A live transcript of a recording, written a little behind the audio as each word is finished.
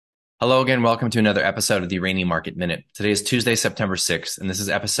Hello again. Welcome to another episode of the Uranium Market Minute. Today is Tuesday, September 6th, and this is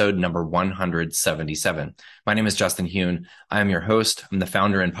episode number 177. My name is Justin Hune. I am your host. I'm the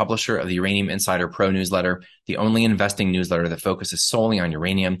founder and publisher of the Uranium Insider Pro newsletter, the only investing newsletter that focuses solely on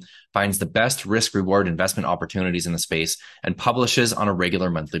uranium, finds the best risk-reward investment opportunities in the space, and publishes on a regular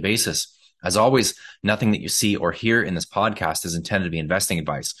monthly basis. As always, nothing that you see or hear in this podcast is intended to be investing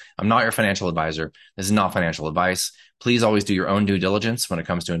advice. I'm not your financial advisor. This is not financial advice. Please always do your own due diligence when it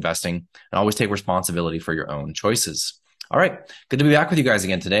comes to investing and always take responsibility for your own choices. All right. Good to be back with you guys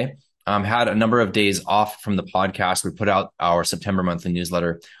again today. Had a number of days off from the podcast. We put out our September monthly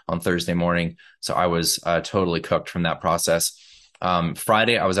newsletter on Thursday morning. So I was totally cooked from that process.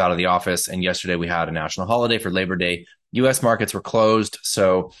 Friday, I was out of the office, and yesterday we had a national holiday for Labor Day. U.S. markets were closed.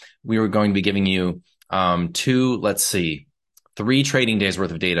 So we were going to be giving you three trading days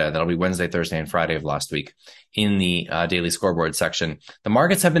worth of data. That'll be Wednesday, Thursday, and Friday of last week in the daily scoreboard section. The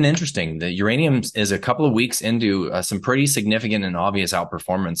markets have been interesting. The uranium is a couple of weeks into some pretty significant and obvious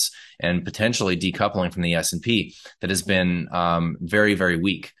outperformance and potentially decoupling from the S&P that has been very, very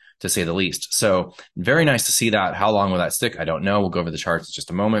weak, to say the least. So very nice to see that. How long will that stick? I don't know. We'll go over the charts in just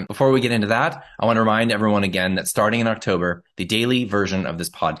a moment. Before we get into that, I want to remind everyone again that starting in October, the daily version of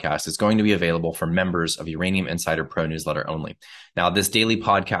this podcast is going to be available for members of Uranium Insider Pro newsletter only. Now, this daily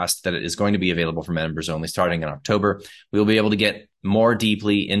podcast that is going to be available for members only starting in October, we will be able to get more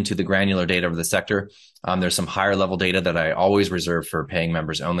deeply into the granular data of the sector. There's some higher level data that I always reserve for paying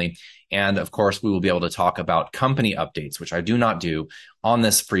members only. And of course, we will be able to talk about company updates, which I do not do on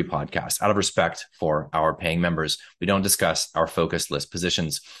this free podcast out of respect for our paying members. We don't discuss our focus list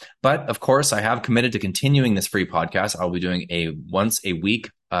positions. But of course, I have committed to continuing this free podcast. I'll be doing a once a week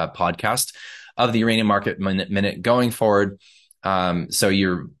podcast of the Uranium Market Minute going forward. So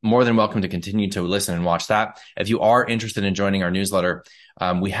you're more than welcome to continue to listen and watch that. If you are interested in joining our newsletter,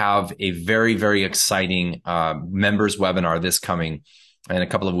 we have a very, very exciting members webinar this coming in a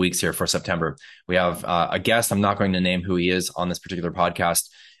couple of weeks here for September. We have a guest. I'm not going to name who he is on this particular podcast,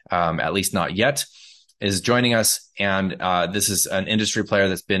 at least not yet, is joining us. And this is an industry player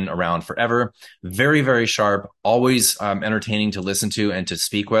that's been around forever. Very, very sharp, always entertaining to listen to and to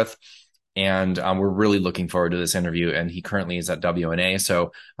speak with. And we're really looking forward to this interview. And he currently is at WNA.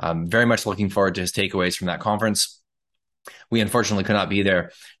 So very much looking forward to his takeaways from that conference. We unfortunately could not be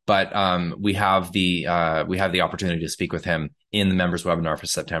there, but we have the opportunity to speak with him in the members webinar for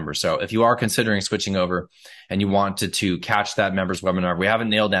September. So if you are considering switching over and you wanted to catch that members webinar, we haven't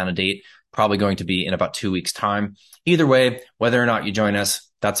nailed down a date, probably going to be in about 2 weeks' time. Either way, whether or not you join us,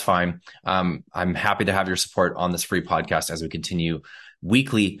 that's fine. I'm happy to have your support on this free podcast as we continue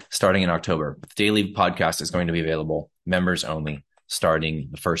weekly starting in October. The daily podcast is going to be available members only starting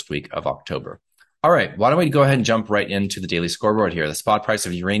the first week of October. All right, why don't we go ahead and jump right into the daily scoreboard here. The spot price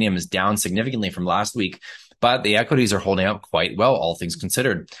of uranium is down significantly from last week, but the equities are holding up quite well, all things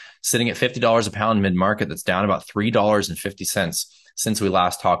considered, sitting at $50 a pound mid-market. That's down about $3.50 since we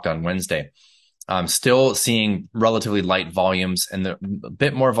last talked on Wednesday. Still seeing relatively light volumes and a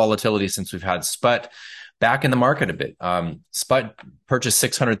bit more volatility since we've had SPUT back in the market a bit. SPUT purchased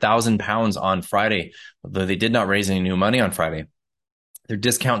 600,000 pounds on Friday, though they did not raise any new money on Friday. Their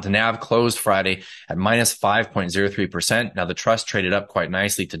discount to NAV closed Friday at minus 5.03%. Now, the trust traded up quite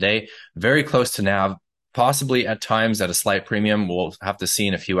nicely today, very close to NAV, possibly at times at a slight premium. We'll have to see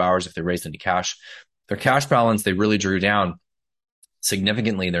in a few hours if they raised any cash. Their cash balance, they really drew down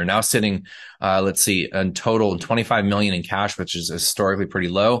significantly. They're now sitting, in total 25 million in cash, which is historically pretty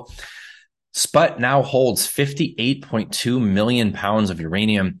low. SPUT now holds 58.2 million pounds of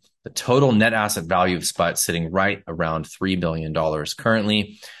uranium. The total net asset value of SPUT sitting right around $3 billion.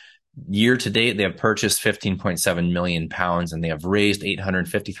 Currently, year to date, they have purchased 15.7 million pounds and they have raised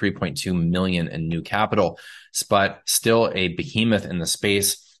 853.2 million in new capital. SPUT still a behemoth in the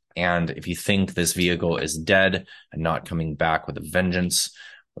space. And if you think this vehicle is dead and not coming back with a vengeance,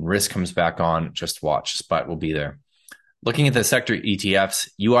 when risk comes back on, just watch. SPUT will be there. Looking at the sector ETFs,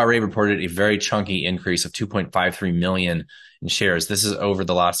 URA reported a very chunky increase of 2.53 million in shares. This is over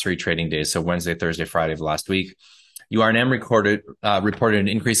the last 3 trading days, so Wednesday, Thursday, Friday of last week. URNM reported an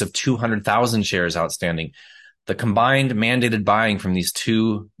increase of 200,000 shares outstanding. The combined mandated buying from these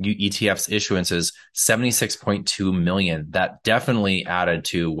two ETFs issuances, 76.2 million. That definitely added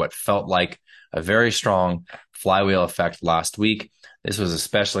to what felt like a very strong flywheel effect last week. This was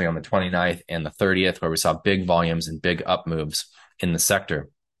especially on the 29th and the 30th, where we saw big volumes and big up moves in the sector.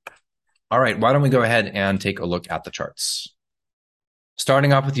 All right, why don't we go ahead and take a look at the charts?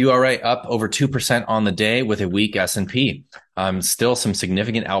 Starting off with URA up over 2% on the day with a weak S&P. Still some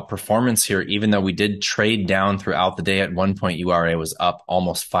significant outperformance here, even though we did trade down throughout the day. At one point, URA was up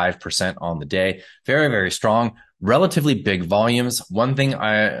almost 5% on the day. Very, very strong. Relatively big volumes.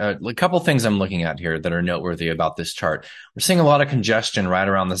 A couple things I'm looking at here that are noteworthy about this chart. We're seeing a lot of congestion right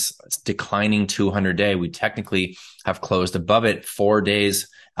around this declining 200 day. We technically have closed above it 4 days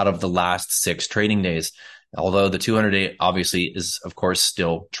out of the last 6 trading days. Although the 200-day obviously is, of course,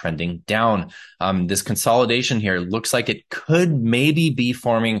 still trending down. This consolidation here looks like it could maybe be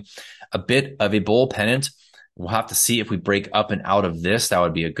forming a bit of a bull pennant. We'll have to see if we break up and out of this. That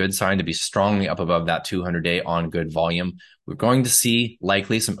would be a good sign to be strongly up above that 200-day on good volume. We're going to see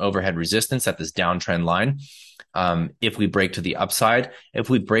likely some overhead resistance at this downtrend line. If we break to the upside, if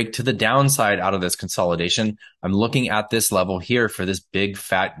we break to the downside out of this consolidation, I'm looking at this level here for this big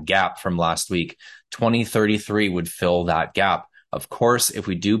fat gap from last week. 2033 would fill that gap. Of course, if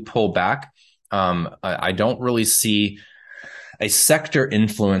we do pull back, I don't really see a sector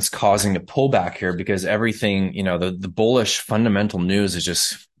influence causing a pullback here because everything, the bullish fundamental news is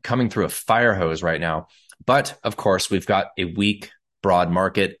just coming through a fire hose right now. But of course, we've got a weak broad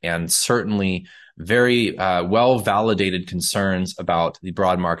market and certainly very well validated concerns about the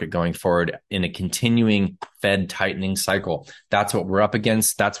broad market going forward in a continuing Fed tightening cycle. That's what we're up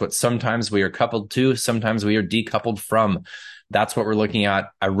against. That's what sometimes we are coupled to, sometimes we are decoupled from. That's what we're looking at.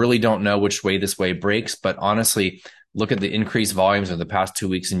 I really don't know which way this way breaks, but honestly, look at the increased volumes of the past 2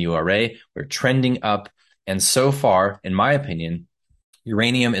 weeks in URA. We're trending up. And so far, in my opinion,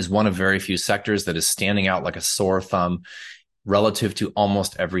 uranium is one of very few sectors that is standing out like a sore thumb relative to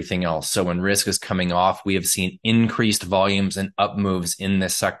almost everything else. So when risk is coming off, we have seen increased volumes and up moves in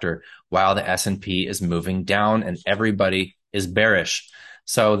this sector while the S&P is moving down and everybody is bearish.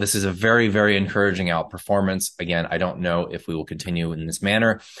 So this is a very, very encouraging outperformance. Again, I don't know if we will continue in this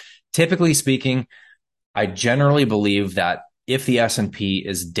manner. Typically speaking, I generally believe that if the S&P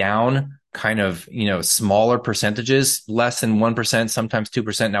is down kind of, smaller percentages, less than 1%, sometimes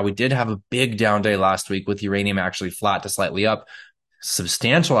 2%. Now, we did have a big down day last week with uranium actually flat to slightly up,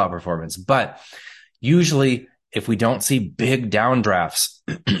 substantial outperformance. But usually, if we don't see big downdrafts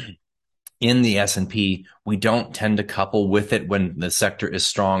in the S&P, we don't tend to couple with it when the sector is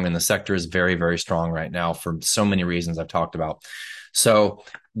strong, and the sector is very, very strong right now for so many reasons I've talked about. So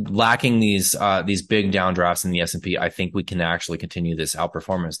lacking these big downdrafts in the S&P, I think we can actually continue this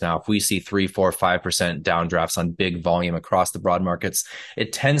outperformance. Now, if we see 3, 4, 5% downdrafts on big volume across the broad markets,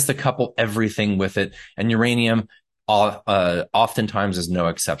 it tends to couple everything with it. And uranium oftentimes is no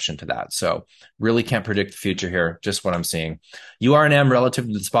exception to that. So really can't predict the future here, just what I'm seeing. URNM relative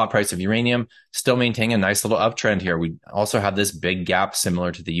to the spot price of uranium, still maintaining a nice little uptrend here. We also have this big gap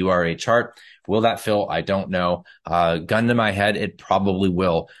similar to the URA chart. Will that fill? I don't know. Gun to my head, it probably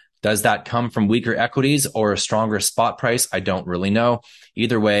will. Does that come from weaker equities or a stronger spot price? I don't really know.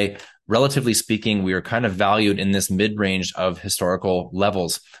 Either way, relatively speaking, we are kind of valued in this mid-range of historical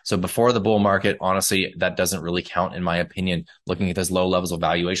levels. So before the bull market, honestly, that doesn't really count in my opinion. Looking at those low levels of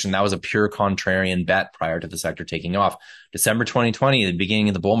valuation, that was a pure contrarian bet prior to the sector taking off. December 2020, the beginning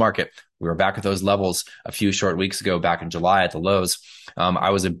of the bull market, we were back at those levels a few short weeks ago, back in July at the lows. I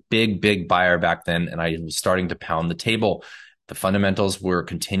was a big, big buyer back then, and I was starting to pound the table. The fundamentals were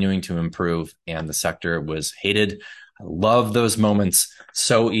continuing to improve, and the sector was hated. I love those moments.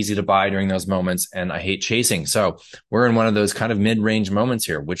 So easy to buy during those moments, and I hate chasing. So we're in one of those kind of mid-range moments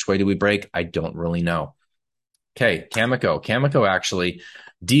here. Which way do we break? I don't really know. Okay, Cameco. Cameco actually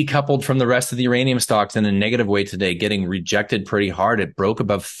decoupled from the rest of the uranium stocks in a negative way today, getting rejected pretty hard. It broke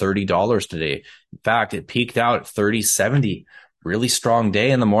above $30 today. In fact, it peaked out at $30.70. Really strong day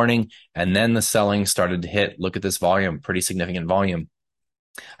in the morning, and then the selling started to hit. Look at this volume, pretty significant volume.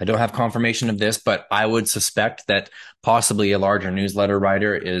 I don't have confirmation of this, but I would suspect that possibly a larger newsletter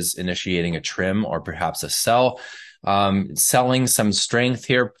writer is initiating a trim or perhaps a sell. Selling some strength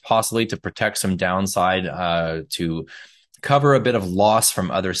here, possibly to protect some downside, to cover a bit of loss from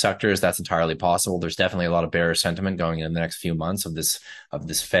other sectors. That's entirely possible. There's definitely a lot of bearish sentiment going in the next few months of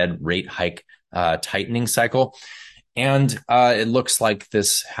this Fed rate hike tightening cycle. And it looks like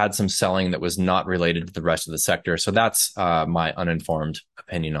this had some selling that was not related to the rest of the sector. So that's my uninformed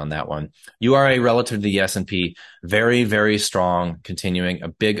opinion on that one. URA relative to the S&P, very, very strong, continuing a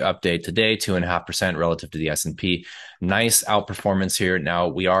big update today, 2.5% relative to the S&P. Nice outperformance here. Now,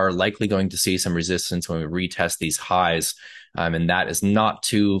 we are likely going to see some resistance when we retest these highs, and that is not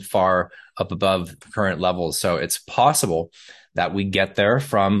too far up above current levels. So it's possible that we get there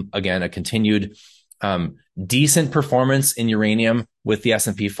from, again, a continued decent performance in uranium with the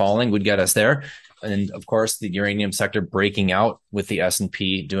S&P falling would get us there. and of course, the uranium sector breaking out with the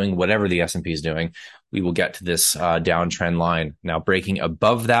S&P doing whatever the S&P is doing, we will get to this downtrend line. Now, breaking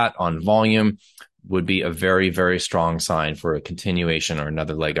above that on volume would be a very, very strong sign for a continuation or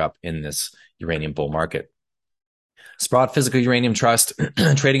another leg up in this uranium bull market. Sprott Physical Uranium Trust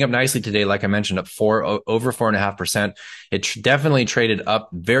trading up nicely today, like I mentioned, up over 4.5%. It definitely traded up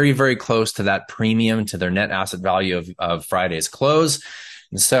very, very close to that premium to their net asset value of Friday's close.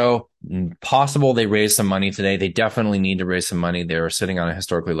 And so possible they raise some money today. They definitely need to raise some money. They're sitting on a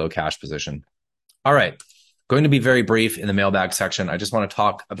historically low cash position. All right. Going to be very brief in the mailbag section. I just want to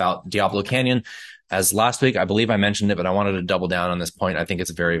talk about Diablo Canyon. As last week, I believe I mentioned it, but I wanted to double down on this point. I think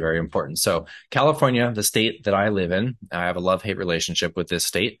it's very, very important. So California, the state that I live in, I have a love-hate relationship with this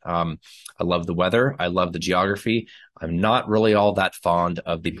state. I love the weather. I love the geography. I'm not really all that fond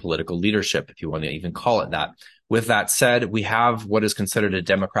of the political leadership, if you want to even call it that. With that said, we have what is considered a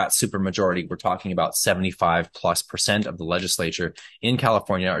Democrat supermajority. We're talking about 75+% of the legislature in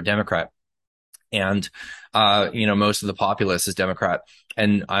California are Democrat. And, most of the populace is Democrat.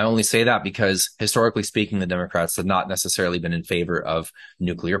 And I only say that because historically speaking, the Democrats have not necessarily been in favor of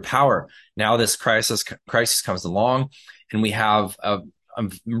nuclear power. Now this crisis comes along and we have a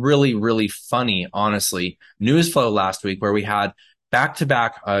really, really funny, honestly, news flow last week where we had back to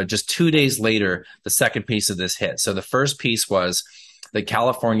back, just 2 days later, the second piece of this hit. So the first piece was that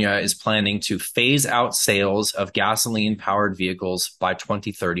California is planning to phase out sales of gasoline-powered vehicles by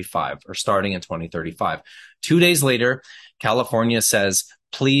 2035, or starting in 2035. 2 days later, California says,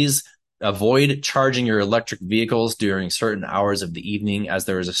 please avoid charging your electric vehicles during certain hours of the evening as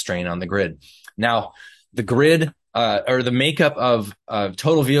there is a strain on the grid. Now, the grid or the makeup of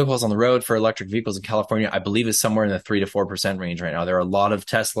total vehicles on the road for electric vehicles in California, I believe is somewhere in the 3 to 4% range right now. There are a lot of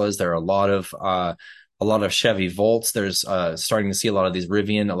Teslas. There are a lot of Chevy Volts. There's starting to see a lot of these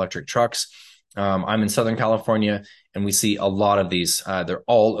Rivian electric trucks. I'm in Southern California, and we see a lot of these. They're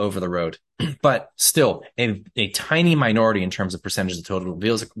all over the road. But still, a tiny minority in terms of percentage of total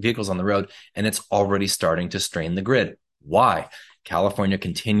vehicles on the road, and it's already starting to strain the grid. Why? California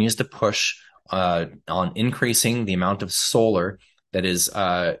continues to push on increasing the amount of solar that is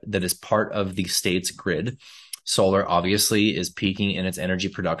part of the state's grid. Solar obviously is peaking in its energy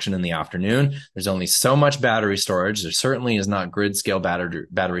production in the afternoon. There's only so much battery storage. There certainly is not grid scale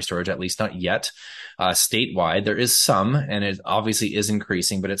battery storage, at least not yet. Statewide, there is some, and it obviously is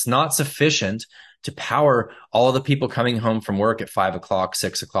increasing, but it's not sufficient to power all of the people coming home from work at 5 o'clock,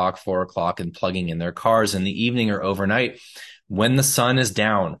 6 o'clock, 4 o'clock, and plugging in their cars in the evening or overnight when the sun is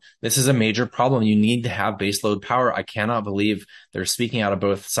down. This is a major problem. You need to have baseload power. I cannot believe they're speaking out of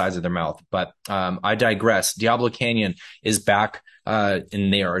both sides of their mouth, but I digress. Diablo Canyon is back,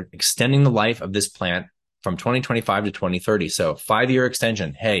 and they are extending the life of this plant from 2025 to 2030. So 5-year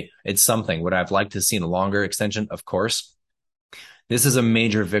extension. Hey, it's something. Would I have liked to see a longer extension? Of course. This is a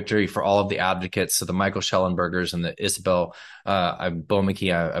major victory for all of the advocates. So the Michael Schellenbergers and the Isabel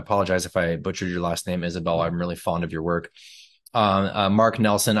Bomeke. I apologize if I butchered your last name, Isabel. I'm really fond of your work. Mark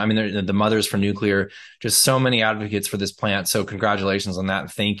Nelson. I mean, the Mothers for Nuclear, just so many advocates for this plant. So congratulations on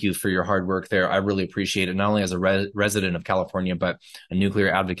that. Thank you for your hard work there. I really appreciate it, not only as a resident of California, but a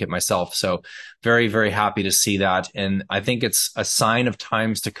nuclear advocate myself. So very, very happy to see that. And I think it's a sign of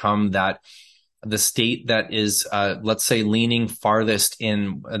times to come that the state that is, let's say, leaning farthest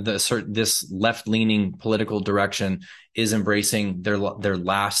in this left-leaning political direction is embracing their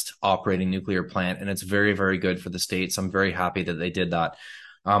last operating nuclear plant, and it's very, very good for the states. I'm very happy that they did that.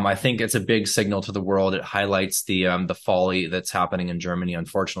 I think it's a big signal to the world. It highlights the folly that's happening in Germany.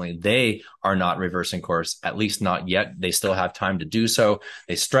 Unfortunately, they are not reversing course, at least not yet. They still have time to do so.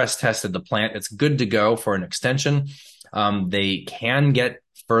 They stress tested the plant. It's good to go for an extension. They can get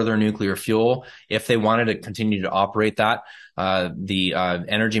further nuclear fuel if they wanted to continue to operate that. The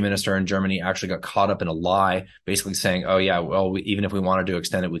energy minister in Germany actually got caught up in a lie, basically saying, "Oh yeah, well, even if we wanted to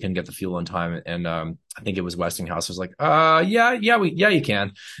extend it, we couldn't get the fuel in time." And I think it was Westinghouse was like, "Yeah, you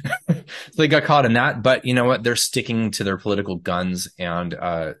can." So they got caught in that, but you know what? They're sticking to their political guns, and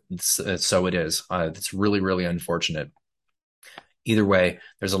so it is. It's really, really unfortunate. Either way,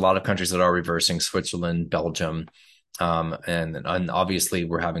 there's a lot of countries that are reversing: Switzerland, Belgium. And obviously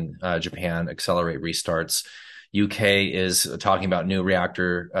we're having Japan accelerate restarts. UK is talking about new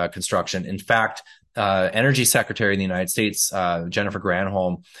reactor construction. In fact, Energy Secretary in the United States, Jennifer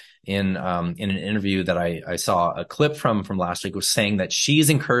Granholm, in an interview that I saw a clip from last week, was saying that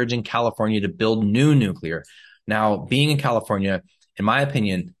she's encouraging California to build new nuclear. Now, being in California, in my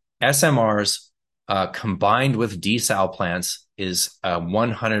opinion, SMRs combined with desal plants is a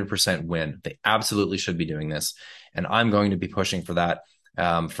 100% win. They absolutely should be doing this. And I'm going to be pushing for that.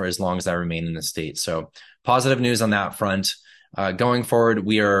 for as long as I remain in the state. So positive news on that front. Going forward,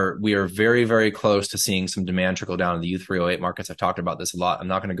 we are very, very close to seeing some demand trickle down in the U308 markets. I've talked about this a lot. I'm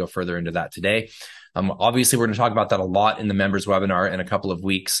not going to go further into that today. Obviously, we're going to talk about that a lot in the members webinar in a couple of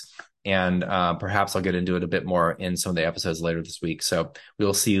weeks. And perhaps I'll get into it a bit more in some of the episodes later this week. So we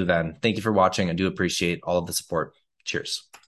will see you then. Thank you for watching. I do appreciate all of the support. Cheers.